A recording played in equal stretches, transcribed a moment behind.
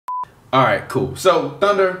All right, cool. So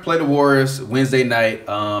Thunder play the Warriors Wednesday night,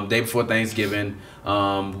 day before Thanksgiving.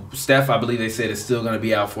 Steph, I believe they said, is still going to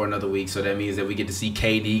be out for another week, so that means that we get to see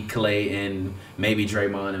KD, Clay, and maybe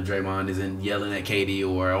Draymond if Draymond isn't yelling at KD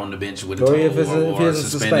or on the bench with a toe or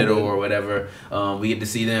suspended or whatever. We get to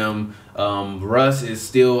see them. Russ is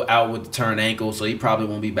still out with the turned ankle, so he probably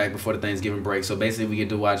won't be back before the Thanksgiving break. So basically, we get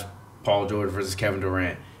to watch Paul George versus Kevin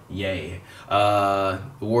Durant. Yay. The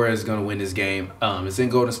Warriors going to win this game. It's in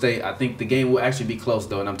Golden State. I think the game will actually be close,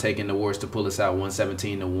 though, and I'm taking the Warriors to pull us out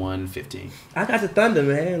 117-115. I got the Thunder,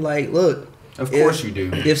 man. Like, look. Of course you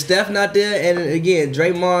do. If Steph not there, and again,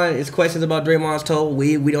 Draymond, it's questions about Draymond's toe.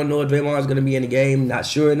 We don't know if Draymond's going to be in the game. Not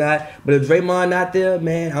sure or not. But if Draymond not there,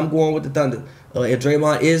 man, I'm going with the Thunder. If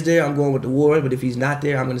Draymond is there, I'm going with the Warriors. But if he's not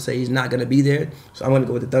there, I'm going to say he's not going to be there. So I'm going to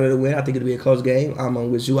go with the Thunder to win. I think it'll be a close game. I'm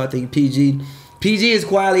on with you. I think PG has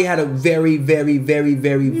quietly had a very, very, very,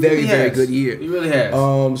 very, very, very good year. He really has.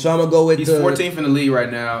 So I'm gonna go with. He's 14th in the league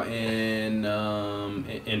right now in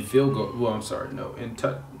field goal. Well, I'm sorry, no, in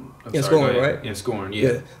scoring, right? In scoring,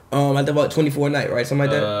 yeah. I think about 24 a night, right? Something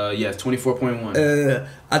like that. Yes, 24.1.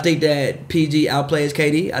 I think that PG outplays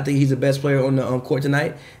KD. I think he's the best player on the court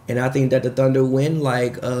tonight, and I think that the Thunder win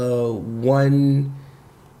like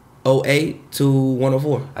 108 to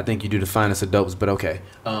 104. I think you do the finest of dopes, but okay.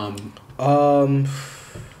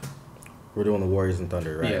 We're doing the Warriors and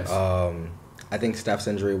Thunder, right? Yes. I think Steph's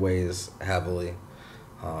injury weighs heavily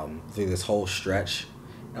through this whole stretch.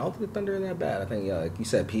 I don't think the Thunder are that bad. I think, like you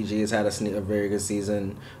said, PG has had a very good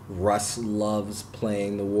season. Russ loves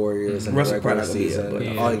playing the Warriors in the regular season.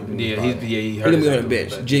 He hurt He's gonna be on the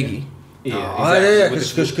bench. Jiggy. Yeah,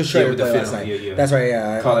 because Shredder played last night. Yeah. That's right,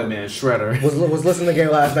 yeah. Call that man Shredder. Was listening to the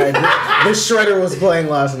game last night. The Shredder was playing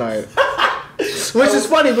last night. Which is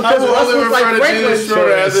funny because Russ looks like Franklin.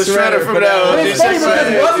 Shredder from now on. It's funny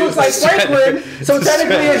because Russ looks like Franklin, so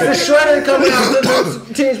technically it's the Shredder coming out of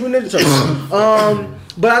the Teenage Mutant Ninja Turtles.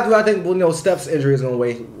 But I think Steph's injury is going to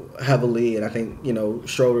weigh heavily, and I think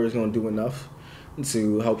Schroeder is going to do enough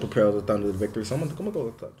to help propel the Thunder to victory. So I'm going to go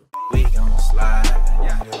with Thunder. We gon' slide,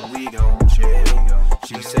 we gon' chill.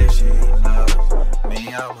 She said she loves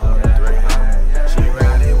me, I'm her thread.